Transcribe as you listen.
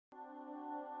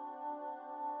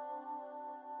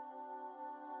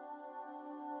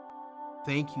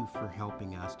Thank you for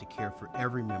helping us to care for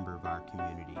every member of our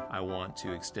community. I want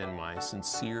to extend my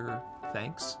sincere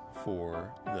thanks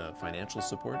for the financial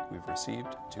support we've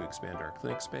received to expand our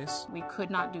clinic space. We could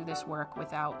not do this work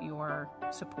without your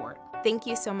support. Thank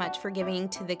you so much for giving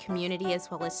to the community as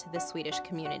well as to the Swedish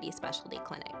Community Specialty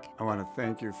Clinic. I want to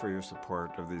thank you for your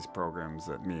support of these programs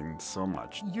that mean so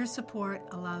much. Your support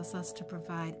allows us to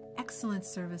provide excellent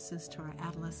services to our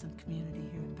adolescent community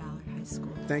here at Ballard High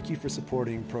School. Thank you for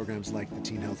supporting programs like the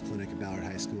Teen Health Clinic at Ballard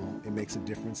High School. It makes a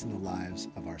difference in the lives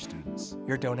of our students.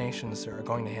 Your donations are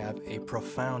going to have a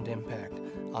profound impact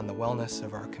on the wellness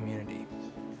of our community.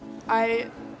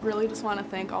 I really just want to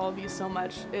thank all of you so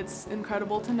much. It's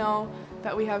incredible to know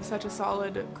that we have such a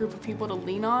solid group of people to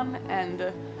lean on,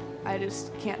 and I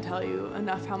just can't tell you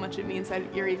enough how much it means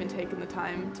that you're even taking the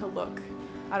time to look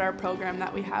at our program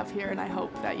that we have here, and I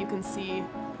hope that you can see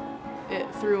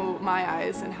it through my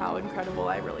eyes and how incredible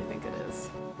I really think it is.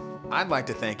 I'd like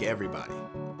to thank everybody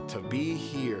to be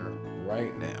here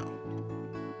right now,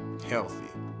 healthy,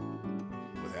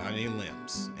 without any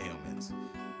ailments.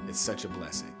 It's such a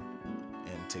blessing.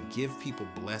 And to give people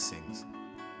blessings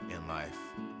in life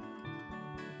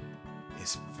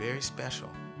is very special.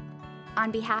 On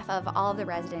behalf of all of the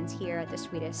residents here at the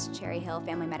Swedish Cherry Hill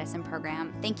Family Medicine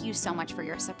Program, thank you so much for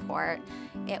your support.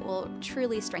 It will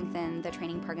truly strengthen the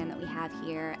training program that we have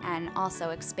here and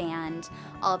also expand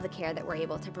all of the care that we're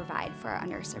able to provide for our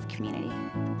underserved community.